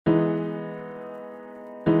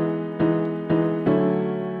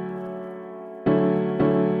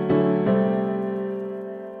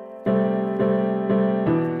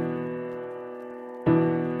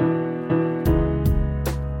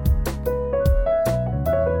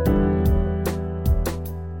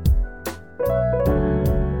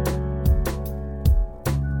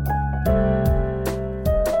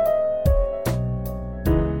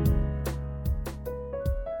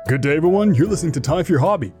Good day, everyone. You're listening to Time for Your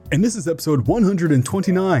Hobby, and this is episode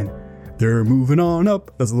 129. They're moving on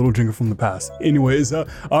up. That's a little jingle from the past. Anyways,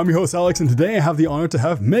 I'm your host, Alex, and today I have the honor to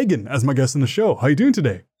have Megan as my guest on the show. How you doing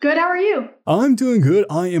today? Good, how are you? I'm doing good.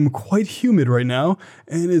 I am quite humid right now,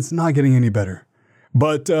 and it's not getting any better.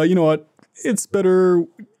 But you know what? It's better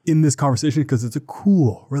in this conversation because it's a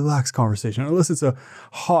cool, relaxed conversation. Unless it's a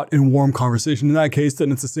hot and warm conversation. In that case,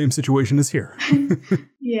 then it's the same situation as here.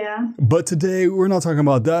 Yeah. But today, we're not talking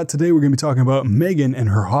about that. Today, we're going to be talking about Megan and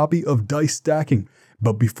her hobby of dice stacking.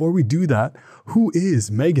 But before we do that, who is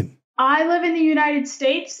Megan? I live in the United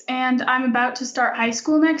States, and I'm about to start high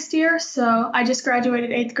school next year. So I just graduated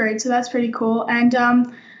 8th grade, so that's pretty cool. And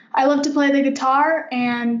I love to play the guitar,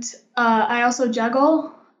 and I also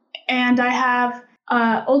juggle. And I have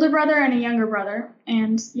an older brother and a younger brother.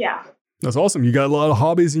 And yeah. That's awesome. You got a lot of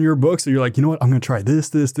hobbies in your book. So you're like, you know what? I'm going to try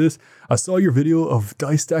this. I saw your video of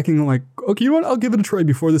dice stacking. I'm like, okay, you know what? I'll give it a try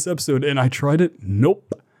before this episode. And I tried it.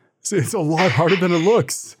 Nope. So it's a lot harder than it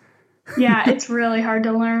looks. Yeah, it's really hard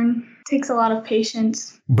to learn. It takes a lot of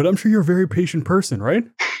patience. But I'm sure you're a very patient person, right?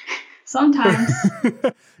 Sometimes.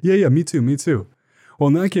 Yeah, me too. Well,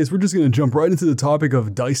 in that case, we're just going to jump right into the topic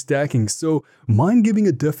of dice stacking. So mind giving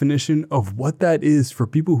a definition of what that is for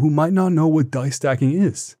people who might not know what dice stacking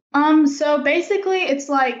is? So basically it's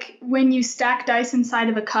like when you stack dice inside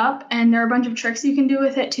of a cup, and there are a bunch of tricks you can do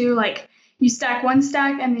with it too. Like you stack one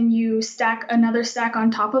stack and then you stack another stack on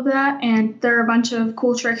top of that. And there are a bunch of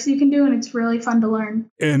cool tricks you can do, and it's really fun to learn.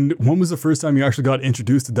 And when was the first time you actually got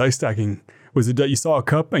introduced to dice stacking? Was it that you saw a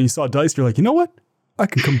cup and you saw dice? You're like, you know what? I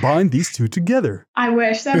can combine these two together. I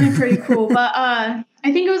wish. That'd be pretty cool. But I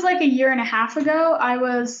think it was like a year and a half ago.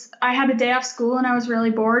 I had a day off school and I was really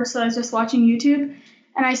bored. So I was just watching YouTube.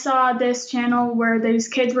 And I saw this channel where these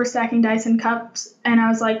kids were stacking dice in cups. And I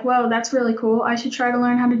was like, whoa, that's really cool. I should try to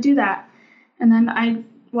learn how to do that. And then I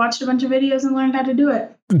watched a bunch of videos and learned how to do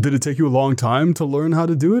it. Did it take you a long time to learn how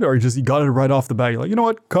to do it? Or you got it right off the bat? You're like, you know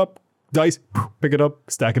what? Cup, dice, pick it up,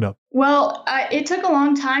 stack it up. Well, it took a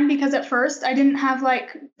long time because at first I didn't have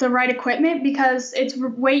like the right equipment, because it's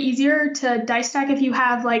way easier to dice stack if you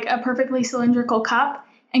have like a perfectly cylindrical cup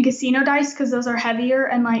and casino dice, because those are heavier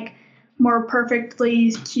and like more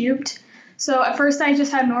perfectly cubed. So at first I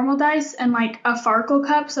just had normal dice and like a Farkle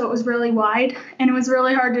cup, so it was really wide, and it was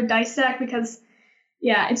really hard to dice stack because,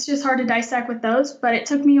 yeah, it's just hard to dice stack with those. But it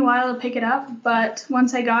took me a while to pick it up. But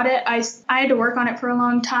once I got it, I had to work on it for a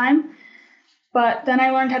long time. But then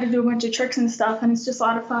I learned how to do a bunch of tricks and stuff, and it's just a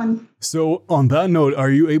lot of fun. So on that note, are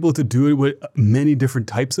you able to do it with many different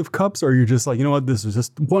types of cups? Or you're just like, you know what, this is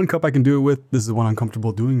just one cup I can do it with. This is the one I'm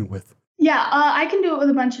comfortable doing it with. Yeah, I can do it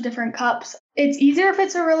with a bunch of different cups. It's easier if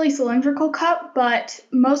it's a really cylindrical cup, but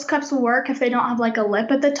most cups will work if they don't have like a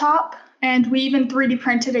lip at the top. And we even 3D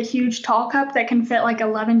printed a huge tall cup that can fit like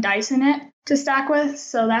 11 dice in it to stack with.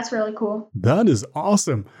 So that's really cool. That is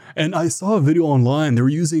awesome. And I saw a video online. They were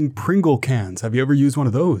using Pringle cans. Have you ever used one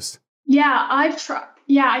of those? Yeah, I've tried.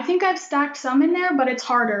 Yeah, I think I've stacked some in there, but it's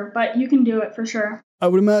harder. But you can do it for sure. I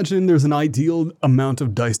would imagine there's an ideal amount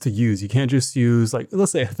of dice to use. You can't just use, like,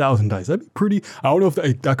 let's say 1,000 dice. That'd be pretty, I don't know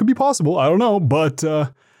if that could be possible. I don't know. But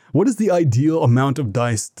what is the ideal amount of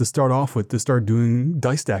dice to start off with to start doing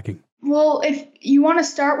dice stacking? Well, if you want to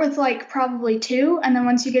start with like probably 2, and then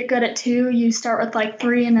once you get good at 2, you start with like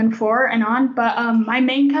 3 and then 4 and on. But my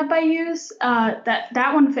main cup I use, that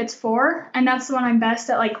one fits 4, and that's the one I'm best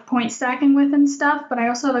at like point stacking with and stuff. But I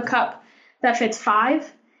also have a cup that fits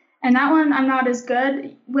 5. And that one I'm not as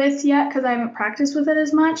good with yet because I haven't practiced with it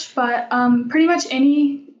as much. But pretty much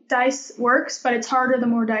any dice works, but it's harder the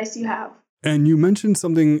more dice you have. And you mentioned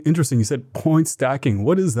something interesting. You said point stacking.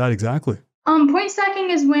 What is that exactly? Point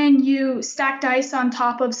stacking is when you stack dice on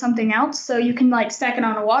top of something else. So you can like stack it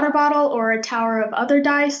on a water bottle or a tower of other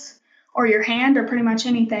dice or your hand or pretty much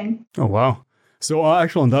anything. Oh, wow. So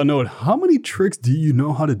actually, on that note, how many tricks do you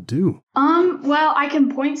know how to do? Well, I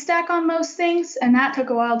can point stack on most things, and that took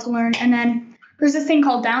a while to learn. And then there's this thing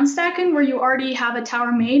called down stacking where you already have a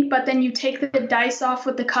tower made, but then you take the dice off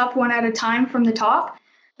with the cup one at a time from the top.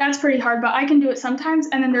 That's pretty hard, but I can do it sometimes.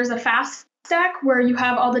 And then there's a fast stack where you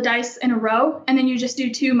have all the dice in a row, and then you just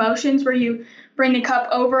do 2 motions where you bring the cup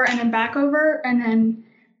over and then back over, and then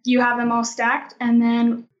you have them all stacked. And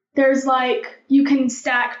then there's like, you can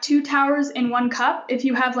stack 2 towers in 1 cup. If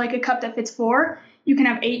you have like a cup that fits 4, you can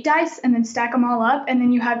have 8 dice and then stack them all up, and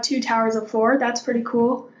then you have 2 towers of 4. That's pretty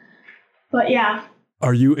cool. But yeah.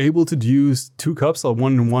 Are you able to use 2 cups,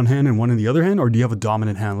 one in one hand and one in the other hand, or do you have a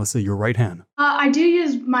dominant hand? Let's say your right hand. I do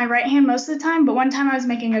use my right hand most of the time, but one time I was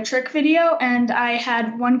making a trick video and I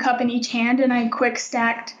had 1 cup in each hand and I quick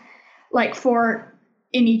stacked like 4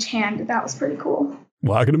 in each hand. That was pretty cool.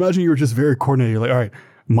 Well, I can imagine you were just very coordinated. You're like, all right,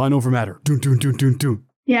 mind over matter. Doon, doon, doon, doon, doon.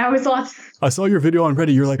 Yeah, it was lots. I saw your video on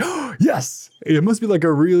Reddit. You're like, oh, yes. It must be like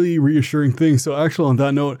a really reassuring thing. So actually, on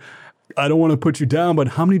that note, I don't want to put you down, but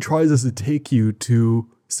how many tries does it take you to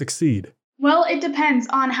succeed? Well, it depends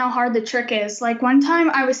on how hard the trick is. Like one time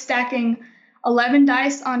I was stacking 11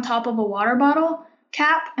 dice on top of a water bottle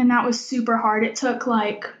cap, and that was super hard. It took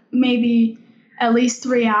like maybe at least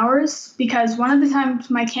 3 hours because one of the times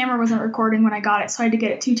my camera wasn't recording when I got it, so I had to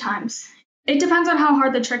get it 2 times. It depends on how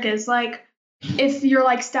hard the trick is. Like if you're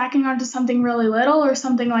like stacking onto something really little or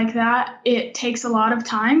something like that, it takes a lot of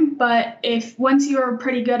time. But if once you're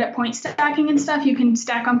pretty good at point stacking and stuff, you can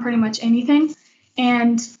stack on pretty much anything.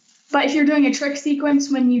 But if you're doing a trick sequence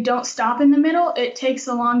when you don't stop in the middle, it takes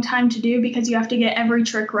a long time to do because you have to get every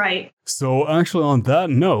trick right. So actually on that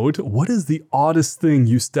note, what is the oddest thing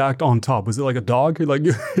you stacked on top? Was it like a dog? Like,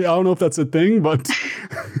 I don't know if that's a thing, but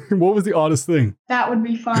what was the oddest thing? That would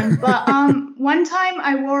be fun. But one time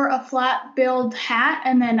I wore a flat billed hat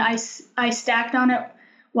and then I stacked on it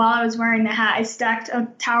while I was wearing the hat. I stacked a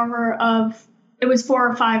tower of, it was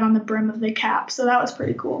 4 or 5 on the brim of the cap. So that was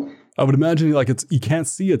pretty cool. I would imagine like you can't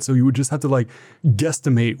see it, so you would just have to like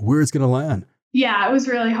guesstimate where it's going to land. Yeah, it was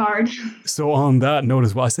really hard. So on that note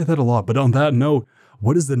as well, I say that a lot, but on that note,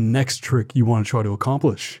 what is the next trick you want to try to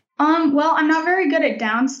accomplish? Well, I'm not very good at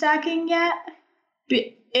down stacking yet.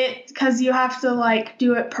 Because you have to like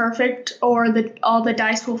do it perfect or all the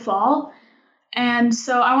dice will fall. And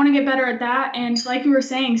so I want to get better at that. And like you were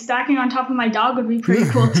saying, stacking on top of my dog would be pretty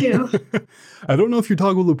cool too. I don't know if your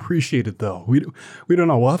dog will appreciate it though. We don't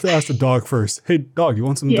know. We'll have to ask the dog first. Hey, dog, you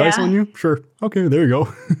want some dice on you? Sure. Okay, there you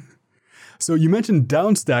go. So you mentioned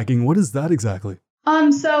down stacking. What is that exactly?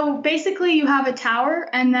 So basically you have a tower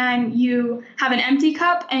and then you have an empty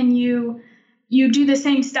cup and you do the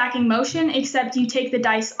same stacking motion, except you take the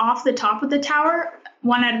dice off the top of the tower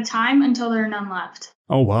one at a time until there are none left.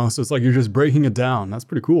 Oh, wow. So it's like you're just breaking it down. That's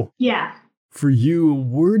pretty cool. Yeah. For you,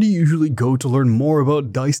 where do you usually go to learn more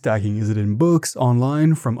about dice stacking? Is it in books,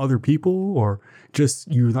 online, from other people, or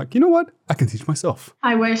just you're like, you know what? I can teach myself.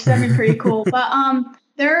 I wish. That'd be pretty cool. But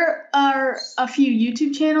there are a few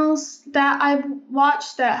YouTube channels that I've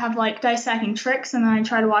watched that have like dice stacking tricks, and then I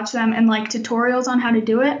try to watch them and like tutorials on how to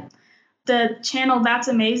do it. The channel That's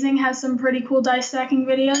Amazing has some pretty cool dice stacking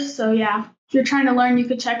videos. So yeah, if you're trying to learn, you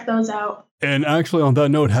could check those out. And actually on that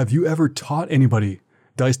note, have you ever taught anybody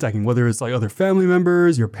dice stacking, whether it's like other family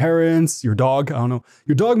members, your parents, your dog? I don't know.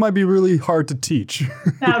 Your dog might be really hard to teach.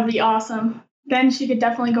 That would be awesome. Then she could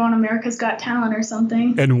definitely go on America's Got Talent or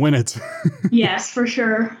something. And win it. Yes, for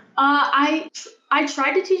sure. I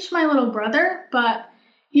tried to teach my little brother, but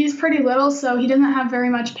he's pretty little, so he doesn't have very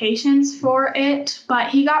much patience for it. But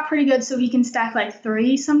he got pretty good, so he can stack like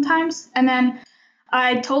 3 sometimes. And then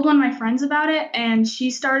I told one of my friends about it, and she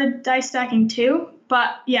started dice stacking too.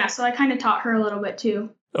 But yeah, so I kind of taught her a little bit too.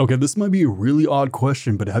 Okay, this might be a really odd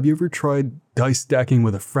question, but have you ever tried dice stacking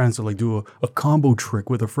with a friend? So like do a combo trick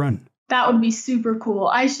with a friend? That would be super cool.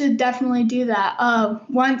 I should definitely do that.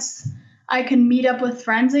 Once I can meet up with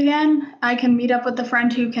friends again, I can meet up with a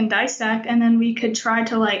friend who can dice stack, and then we could try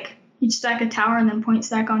to like each stack a tower and then point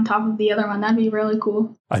stack on top of the other one. That'd be really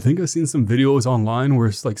cool. I think I've seen some videos online where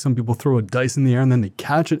it's like some people throw a dice in the air and then they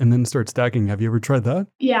catch it and then start stacking. Have you ever tried that?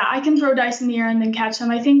 Yeah, I can throw dice in the air and then catch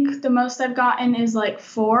them. I think the most I've gotten is like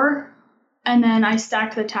 4, and then I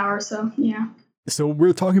stacked the tower, so yeah. So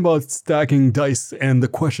we're talking about stacking dice, and the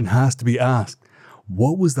question has to be asked.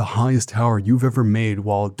 What was the highest tower you've ever made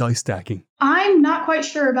while dice stacking? I'm not quite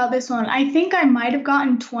sure about this one. I think I might have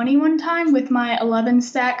gotten 20 one time with my 11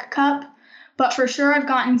 stack cup, but for sure I've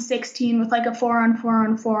gotten 16 with like a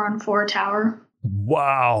 4-on-4-on-4-on-4 tower.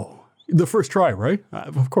 Wow. The first try, right?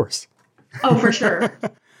 Of course. Oh, for sure.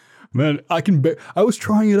 Man, I was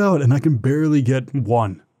trying it out and I can barely get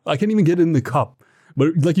 1. I can't even get it in the cup.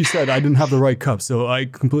 But like you said, I didn't have the right cup, so I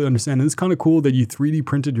completely understand. And it's kind of cool that you 3D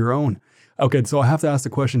printed your own. Okay, so I have to ask the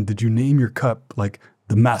question, did you name your cup like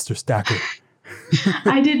the Master Stacker?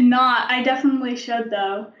 I did not. I definitely should,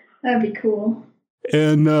 though. That'd be cool.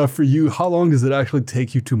 And for you, how long does it actually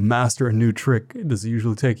take you to master a new trick? Does it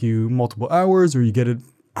usually take you multiple hours, or you get it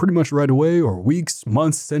pretty much right away, or weeks,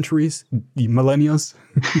 months, centuries, millennia?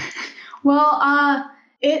 Well,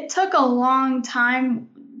 it took a long time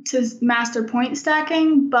to master point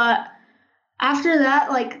stacking, but after that,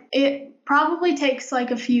 like it probably takes like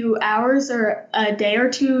a few hours or a day or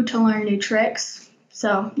 2 to learn new tricks.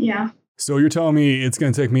 So, yeah. So you're telling me it's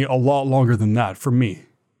going to take me a lot longer than that for me.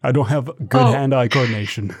 I don't have good hand-eye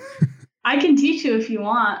coordination. I can teach you if you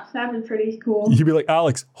want. That'd be pretty cool. You'd be like,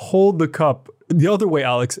 Alex, hold the cup The other way,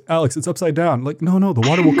 Alex. Alex, it's upside down. Like, no, the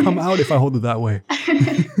water will come out if I hold it that way.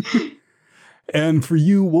 And for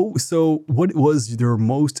you, what was your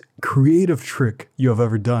most creative trick you have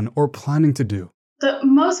ever done or planning to do? The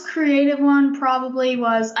most creative one probably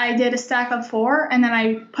was I did a stack of 4 and then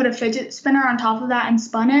I put a fidget spinner on top of that and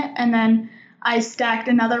spun it. And then I stacked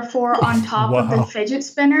another 4 on top of the fidget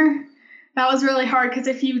spinner. That was really hard because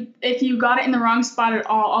if you got it in the wrong spot at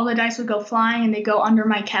all the dice would go flying and they go under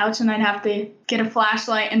my couch and I'd have to get a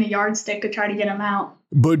flashlight and a yardstick to try to get them out.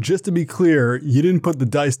 But just to be clear, you didn't put the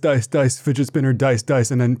dice, fidget spinner,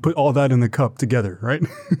 dice, and then put all that in the cup together, right?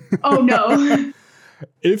 Oh, no.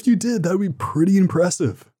 If you did, that would be pretty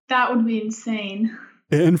impressive. That would be insane.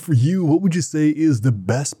 And for you, what would you say is the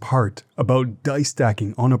best part about dice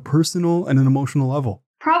stacking on a personal and an emotional level?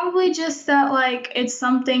 Probably just that, like, it's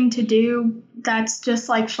something to do that's just,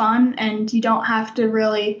 like, fun and you don't have to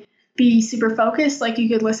really be super focused. Like, you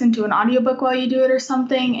could listen to an audiobook while you do it or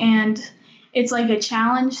something, and it's like a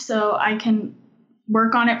challenge, so I can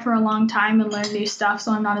work on it for a long time and learn new stuff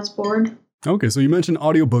so I'm not as bored. Okay, so you mentioned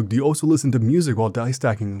audiobook. Do you also listen to music while dice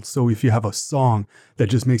stacking? So if you have a song that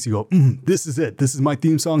just makes you go, this is it. This is my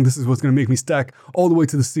theme song. This is what's going to make me stack all the way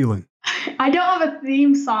to the ceiling. I don't have a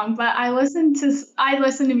theme song, but I listen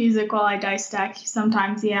to music while I dice stack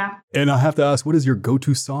sometimes, yeah. And I have to ask, what is your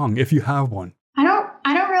go-to song if you have one? I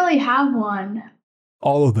don't really have one.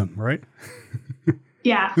 All of them, right?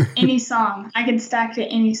 Yeah, any song. I can stack to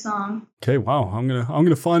any song. Okay, wow. I'm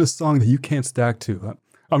gonna find a song that you can't stack to.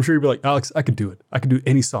 I'm sure you'll be like, Alex, I could do it. I could do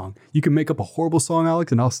any song. You can make up a horrible song,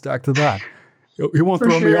 Alex, and I'll stack to that. It won't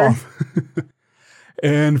throw me off.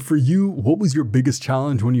 And for you, what was your biggest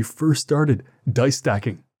challenge when you first started dice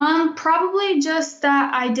stacking? Probably just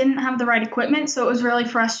that I didn't have the right equipment, so it was really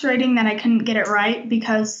frustrating that I couldn't get it right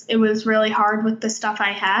because it was really hard with the stuff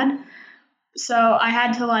I had. So I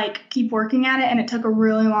had to keep working at it, and it took a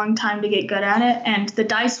really long time to get good at it. And the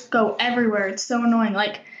dice go everywhere. It's so annoying.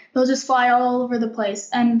 They'll just fly all over the place.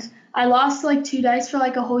 And I lost 2 dice for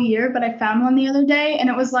a whole year, but I found one the other day, and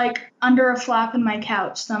it was under a flap in my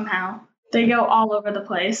couch somehow. They go all over the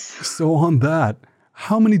place. So on that,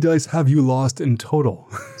 how many dice have you lost in total?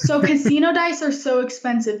 So casino dice are so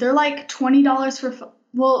expensive. They're $20 for,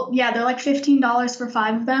 they're $15 for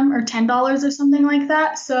 5 of them, or $10 or something like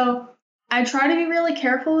that. So I try to be really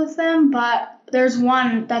careful with them, but there's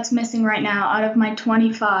one that's missing right now out of my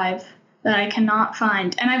 25 that I cannot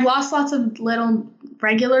find. And I've lost lots of little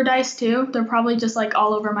regular dice too. They're probably just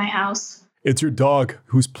all over my house. It's your dog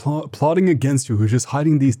who's plotting against you, who's just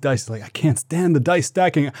hiding these dice. I can't stand the dice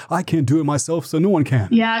stacking. I can't do it myself, so no one can.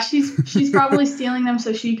 Yeah, she's probably stealing them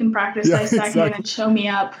so she can practice dice stacking and show me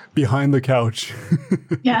up. Behind the couch.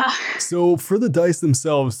 Yeah. So for the dice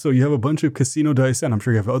themselves, so you have a bunch of casino dice, and I'm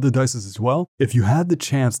sure you have other dices as well. If you had the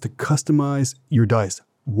chance to customize your dice,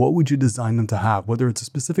 what would you design them to have? Whether it's a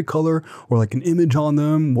specific color or an image on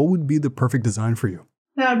them, what would be the perfect design for you?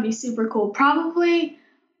 That would be super cool. Probably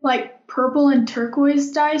purple and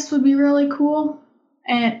turquoise dice would be really cool.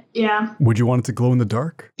 And yeah. Would you want it to glow in the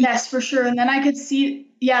dark? Yes, for sure. And then I could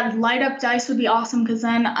see, light up dice would be awesome because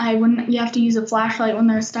then you have to use a flashlight when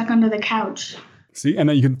they're stuck under the couch. See, and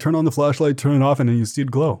then you can turn on the flashlight, turn it off, and then you see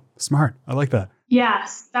it glow. Smart. I like that.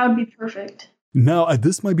 Yes, that would be perfect. Now,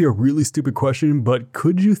 this might be a really stupid question, but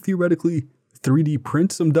could you theoretically 3D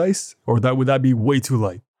print some dice? Or would that be way too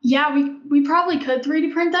light? Yeah, we probably could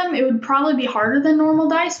 3D print them. It would probably be harder than normal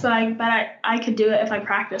dice, but I could do it if I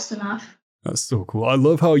practiced enough. That's so cool. I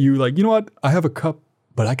love how you you know what? I have a cup,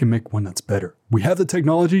 but I can make one that's better. We have the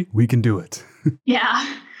technology. We can do it.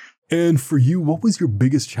 Yeah. And for you, what was your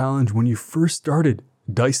biggest challenge when you first started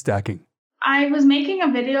dice stacking? I was making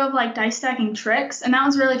a video of dice stacking tricks, and that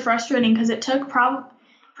was really frustrating because it took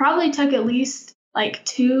probably took at least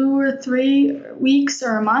 2 or 3 weeks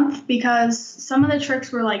or a month because some of the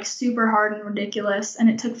tricks were super hard and ridiculous, and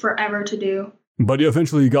it took forever to do. But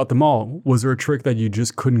eventually you got them all. Was there a trick that you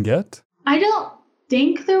just couldn't get? I don't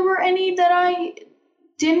think there were any that I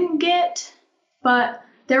didn't get, but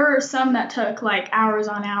there were some that took hours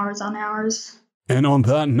on hours on hours. And on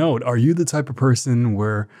that note, are you the type of person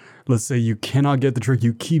where, let's say you cannot get the trick,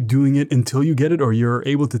 you keep doing it until you get it, or you're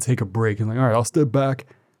able to take a break and all right, I'll step back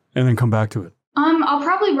and then come back to it? I'll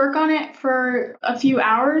probably work on it for a few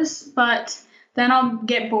hours, but then I'll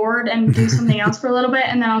get bored and do something else for a little bit,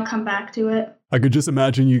 and then I'll come back to it. I could just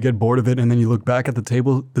imagine you get bored of it, and then you look back at the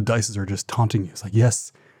table, the dice are just taunting you. It's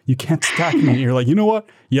yes, you can't stack me. And you're you know what?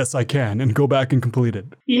 Yes, I can, and go back and complete it.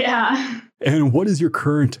 Yeah. And what is your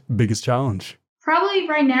current biggest challenge? Probably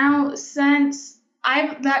right now, since I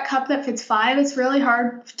have that cup that fits 5, it's really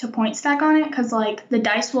hard to point stack on it because the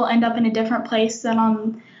dice will end up in a different place than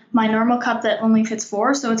on my normal cup that only fits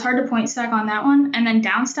 4, so it's hard to point stack on that one. And then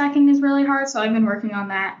down stacking is really hard, so I've been working on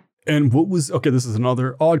that. And what was, okay, this is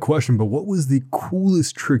another odd question, but what was the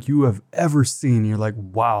coolest trick you have ever seen? You're like,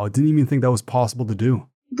 wow, I didn't even think that was possible to do.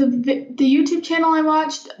 The YouTube channel I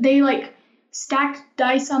watched, they like stacked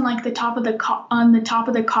dice on like the top of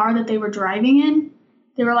the car that they were driving in.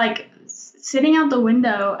 They were like sitting out the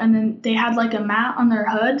window, and then they had like a mat on their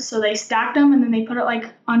hood, so they stacked them and then they put it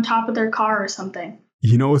like on top of their car or something.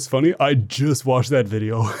 You know what's funny? I just watched that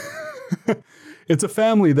video. It's a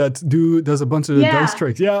family that does a bunch of dice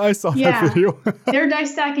tricks. Yeah, I saw that video. Their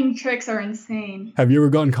dice stacking tricks are insane. Have you ever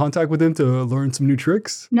gotten in contact with them to learn some new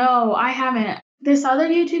tricks? No, I haven't. This other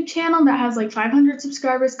YouTube channel that has like 500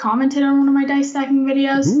 subscribers commented on one of my dice stacking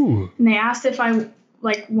videos. Ooh. And they asked if I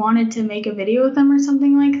like wanted to make a video with them or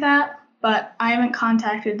something like that. But I haven't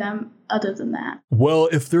contacted them other than that. Well,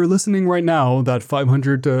 if they're listening right now, that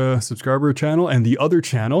 500 subscriber channel and the other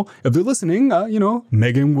channel, if they're listening,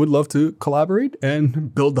 Megan would love to collaborate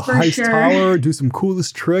and build the heist tower, do some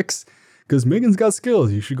coolest tricks, because Megan's got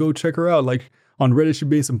skills. You should go check her out. Like on Reddit, she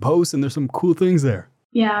made some posts and there's some cool things there.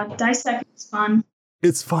 Yeah, dice stacking is fun.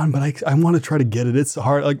 It's fun, but I want to try to get it. It's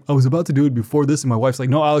hard. Like I was about to do it before this and my wife's like,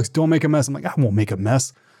 no, Alex, don't make a mess. I'm like, I won't make a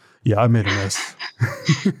mess. Yeah, I made a mess.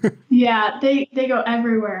 Yeah, they go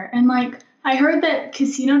everywhere. And like, I heard that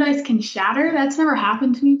casino dice can shatter. That's never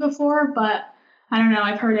happened to me before, but I don't know.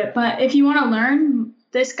 I've heard it. But if you want to learn,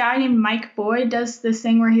 this guy named Mike Boyd does this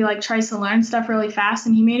thing where he like tries to learn stuff really fast.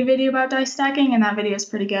 And he made a video about dice stacking, and that video is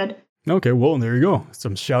pretty good. Okay, well, there you go.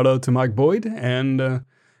 Some shout out to Mike Boyd. And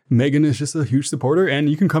Megan is just a huge supporter.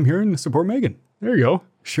 And you can come here and support Megan. There you go.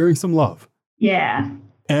 Sharing some love. Yeah.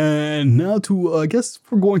 And now to, I guess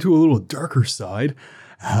we're going to a little darker side.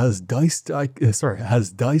 Has dice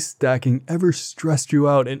stacking ever stressed you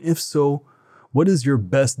out? And if so, what is your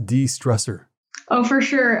best de-stressor? Oh, for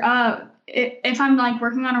sure. If I'm like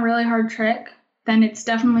working on a really hard trick, then it's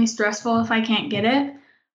definitely stressful if I can't get it.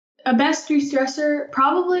 A best de-stressor,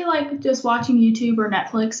 probably like just watching YouTube or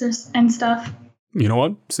Netflix and stuff. You know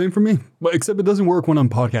what? Same for me. But except it doesn't work when I'm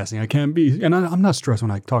podcasting. I can't be, and I'm not stressed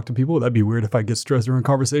when I talk to people. That'd be weird if I get stressed during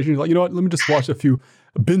conversations. Like, you know what? Let me just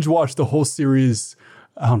binge watch the whole series.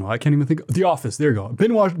 I don't know. I can't even think. The Office. There you go.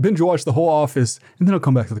 Binge watch the whole Office, and then I'll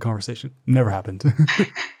come back to the conversation. Never happened.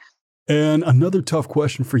 And another tough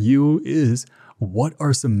question for you is, what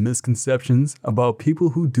are some misconceptions about people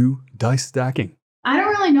who do dice stacking? I don't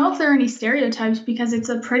really know if there are any stereotypes because it's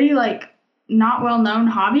a pretty like not well-known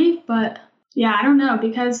hobby, but yeah, I don't know,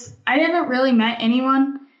 because I haven't really met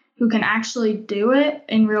anyone who can actually do it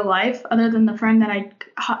in real life other than the friend that I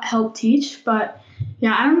helped teach. But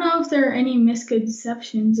yeah, I don't know if there are any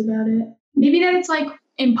misconceptions about it. Maybe that it's like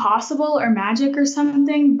impossible or magic or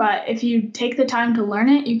something, but if you take the time to learn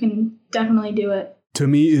it, you can definitely do it. To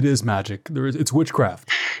me, it is magic. It's witchcraft.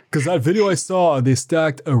 Because that video I saw, they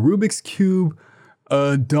stacked a Rubik's Cube,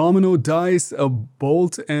 a domino dice, a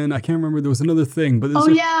bolt, and I can't remember, there was another thing. But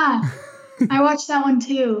yeah. I watched that one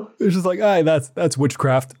too. It's just like, that's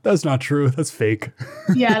witchcraft. That's not true. That's fake.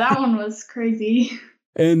 Yeah, that one was crazy.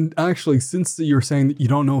 And actually, since you're saying that you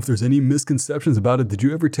don't know if there's any misconceptions about it, did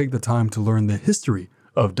you ever take the time to learn the history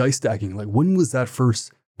of dice stacking? Like, when was that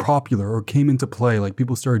first popular or came into play? Like,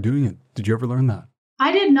 people started doing it. Did you ever learn that?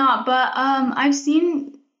 I did not, but I've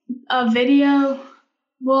seen a video.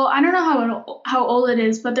 Well, I don't know how old it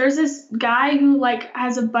is, but there's this guy who like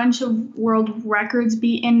has a bunch of world records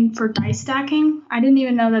beaten for dice stacking. I didn't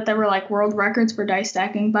even know that there were like world records for dice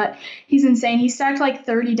stacking, but he's insane. He stacked like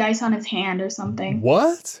 30 dice on his hand or something.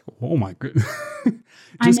 What? Oh my goodness.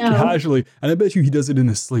 Just casually. And I bet you he does it in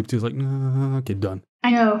his sleep too. He's like, nah, okay, done.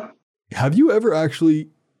 I know. Have you ever actually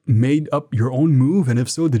made up your own move? And if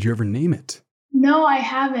so, did you ever name it? No, I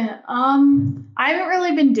haven't. I haven't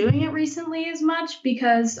really been doing it recently as much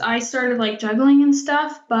because I started like juggling and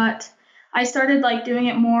stuff, but I started like doing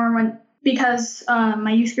it more because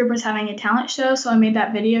my youth group was having a talent show, so I made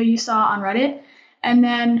that video you saw on Reddit. And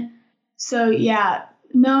then so yeah,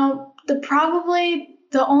 no,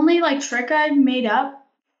 the only like trick I've made up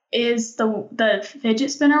is the fidget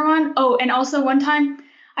spinner one. Oh, and also one time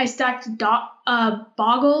I stacked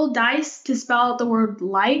boggle dice to spell out the word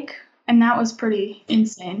like. And that was pretty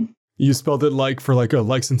insane. You spelled it like for like a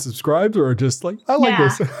likes and subscribes, or just like, I like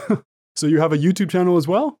this. So you have a YouTube channel as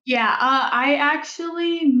well? Yeah, I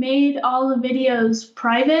actually made all the videos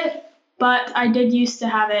private, but I did used to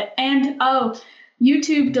have it. And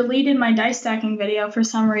YouTube deleted my dice stacking video for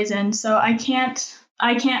some reason, so I can't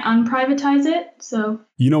unprivatize it. So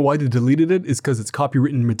you know why they deleted it? It's because it's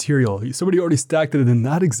copywritten material. Somebody already stacked it in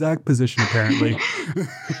that exact position, apparently.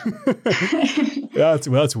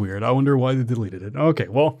 That's weird. I wonder why they deleted it. Okay,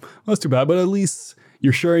 well, that's too bad. But at least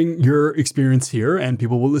you're sharing your experience here and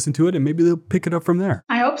people will listen to it and maybe they'll pick it up from there.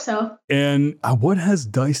 I hope so. And what has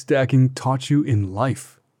dice stacking taught you in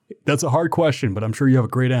life? That's a hard question, but I'm sure you have a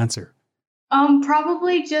great answer.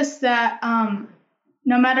 Probably just that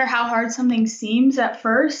no matter how hard something seems at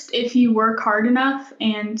first, if you work hard enough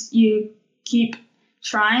and you keep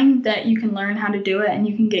trying, that you can learn how to do it and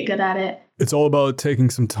you can get good at it. It's all about taking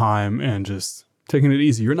some time and just taking it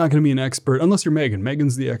easy. You're not going to be an expert unless you're Megan.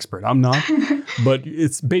 Megan's the expert. I'm not. But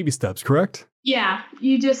it's baby steps, correct? Yeah,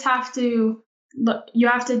 you just have to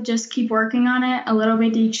just keep working on it a little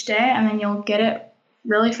bit each day and then you'll get it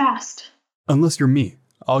really fast. Unless you're me.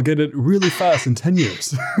 I'll get it really fast in 10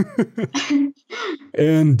 years.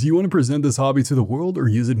 And do you want to present this hobby to the world or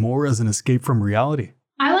use it more as an escape from reality?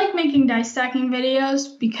 I like making dice stacking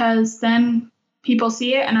videos because then people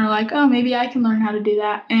see it and are like, oh, maybe I can learn how to do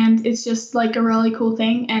that. And it's just like a really cool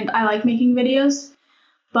thing. And I like making videos.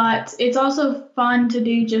 But it's also fun to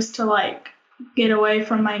do just to like get away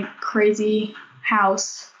from my crazy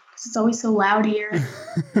house. Because it's always so loud here.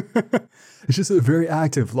 It's just very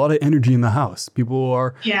active, a lot of energy in the house. People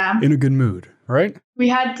are in a good mood, right? We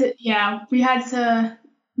had to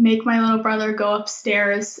make my little brother go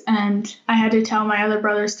upstairs, and I had to tell my other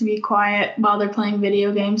brothers to be quiet while they're playing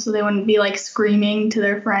video games so they wouldn't be like screaming to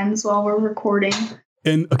their friends while we're recording.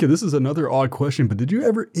 And okay, this is another odd question, but did you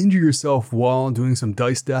ever injure yourself while doing some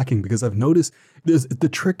dice stacking? Because I've noticed the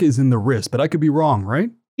trick is in the wrist, but I could be wrong, right?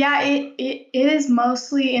 Yeah, it is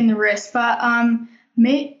mostly in the wrist, but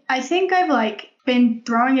I think I've like been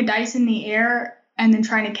throwing a dice in the air and then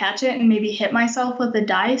trying to catch it and maybe hit myself with the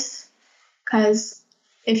dice. Because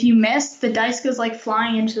if you miss, the dice goes like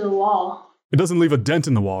flying into the wall. It doesn't leave a dent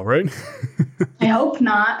in the wall, right? I hope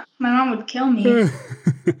not. My mom would kill me.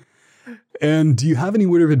 And do you have any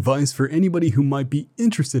word of advice for anybody who might be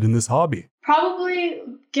interested in this hobby? Probably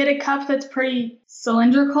get a cup that's pretty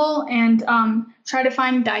cylindrical and try to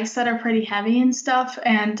find dice that are pretty heavy and stuff.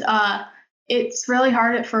 And it's really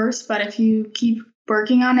hard at first, but if you keep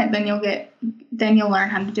working on it, then you'll learn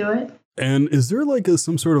how to do it. And is there like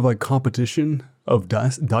some sort of like competition of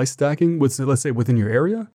dice stacking with, let's say, within your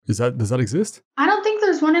area? Does that exist? I don't think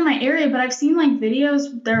there's one in my area, but I've seen like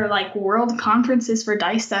videos. There are like world conferences for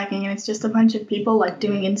dice stacking, and it's just a bunch of people like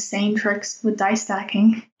doing insane tricks with dice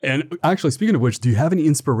stacking. And actually, speaking of which, do you have any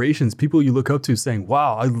inspirations, people you look up to saying,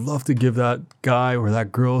 wow, I'd love to give that guy or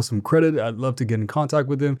that girl some credit. I'd love to get in contact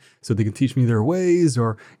with them so they can teach me their ways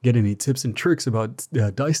or get any tips and tricks about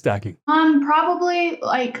dice stacking? Probably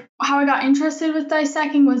like how I got interested with dice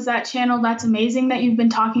stacking was that channel That's Amazing that you've been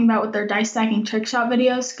talking about with their dice stacking trick shot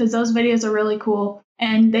videos, because those videos are really cool.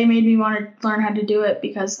 And they made me want to learn how to do it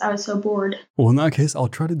because I was so bored. Well, in that case, I'll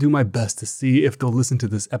try to do my best to see if they'll listen to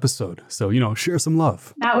this episode. So, share some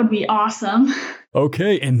love. That would be awesome.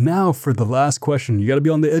 Okay, and now for the last question. You got to be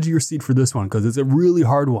on the edge of your seat for this one because it's a really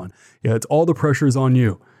hard one. Yeah, it's all the pressure is on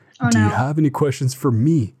you. Do you have any questions for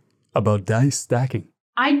me about dice stacking?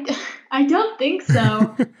 I don't think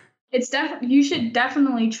so. You should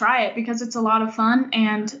definitely try it because it's a lot of fun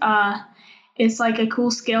and it's like a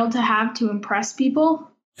cool skill to have to impress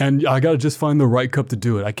people. And I got to just find the right cup to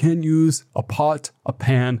do it. I can't use a pot, a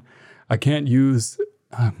pan. I can't use,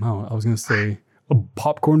 I was going to say a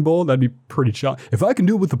popcorn bowl. That'd be pretty challenging. If I can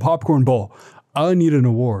do it with the popcorn bowl, I need an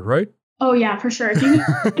award, right? Oh, yeah, for sure. If you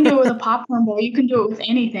can do it with a popcorn bowl, you can do it with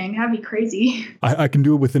anything. That'd be crazy. I can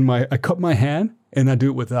do it I cup my hand and I do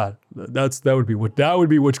it with that. That would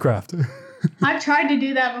be witchcraft. I've tried to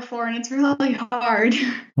do that before and it's really hard.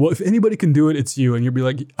 Well, if anybody can do it, it's you. And you'll be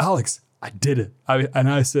like, Alex, I did it.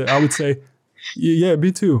 I would say, yeah,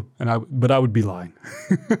 me too. But I would be lying.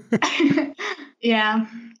 Yeah.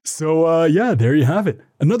 So, there you have it.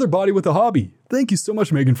 Another body with a hobby. Thank you so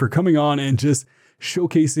much, Megan, for coming on and just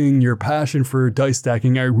showcasing your passion for dice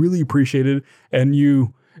stacking. I really appreciate it. And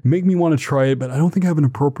you make me want to try it, but I don't think I have an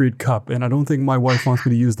appropriate cup. And I don't think my wife wants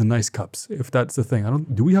me to use the nice cups, if that's the thing.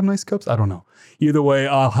 Do we have nice cups? I don't know. Either way,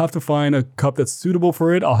 I'll have to find a cup that's suitable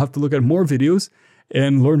for it. I'll have to look at more videos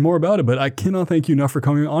and learn more about it. But I cannot thank you enough for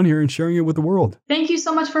coming on here and sharing it with the world. Thank you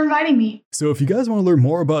so much for inviting me. So if you guys want to learn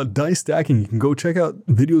more about dice stacking, you can go check out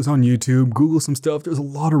videos on YouTube, Google some stuff. There's a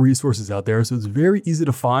lot of resources out there. So it's very easy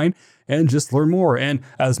to find and just learn more. And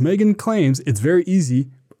as Megan claims, it's very easy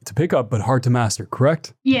to pick up, but hard to master,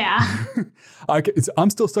 correct? Yeah. I'm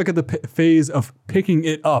still stuck at the phase of picking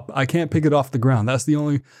it up. I can't pick it off the ground. That's the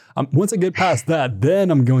only, once I get past that, then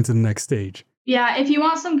I'm going to the next stage. Yeah, if you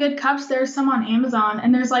want some good cups, there's some on Amazon.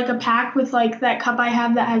 And there's like a pack with like that cup I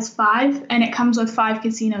have that has 5, and it comes with 5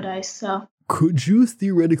 casino dice. So could you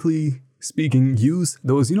theoretically speaking, use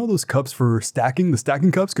those, those cups for stacking, the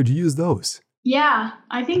stacking cups. Could you use those? Yeah,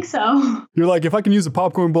 I think so. You're like, if I can use a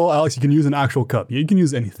popcorn bowl, Alex, you can use an actual cup. You can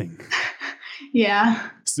use anything. Yeah.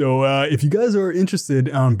 So if you guys are interested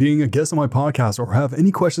in being a guest on my podcast or have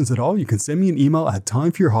any questions at all, you can send me an email at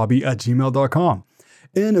timeforyourhobby@gmail.com.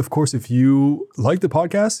 And of course, if you like the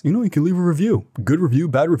podcast, you can leave a review. Good review,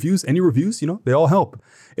 bad reviews, any reviews, they all help.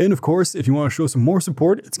 And of course, if you want to show some more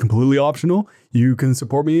support, it's completely optional. You can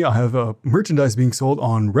support me. I have merchandise being sold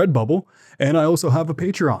on Redbubble, and I also have a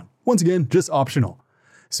Patreon. Once again, just optional.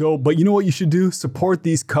 So, but you know what you should do? Support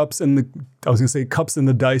these cups and I was going to say cups and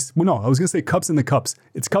the dice. Well, no, I was going to say cups and the cups.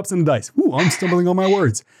 It's cups and the dice. Ooh, I'm stumbling on my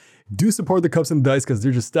words. Do support the cups and the dice because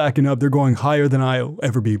they're just stacking up. They're going higher than I'll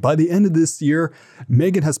ever be. By the end of this year,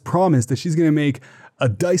 Megan has promised that she's going to make a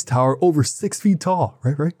dice tower over 6 feet tall.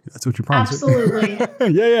 Right? That's what you promised. Absolutely.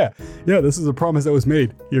 Yeah, this is a promise that was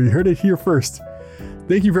made. You heard it here first.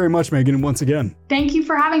 Thank you very much, Megan, once again. Thank you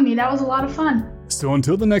for having me. That was a lot of fun. So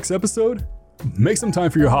until the next episode, make some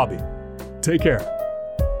time for your hobby. Take care.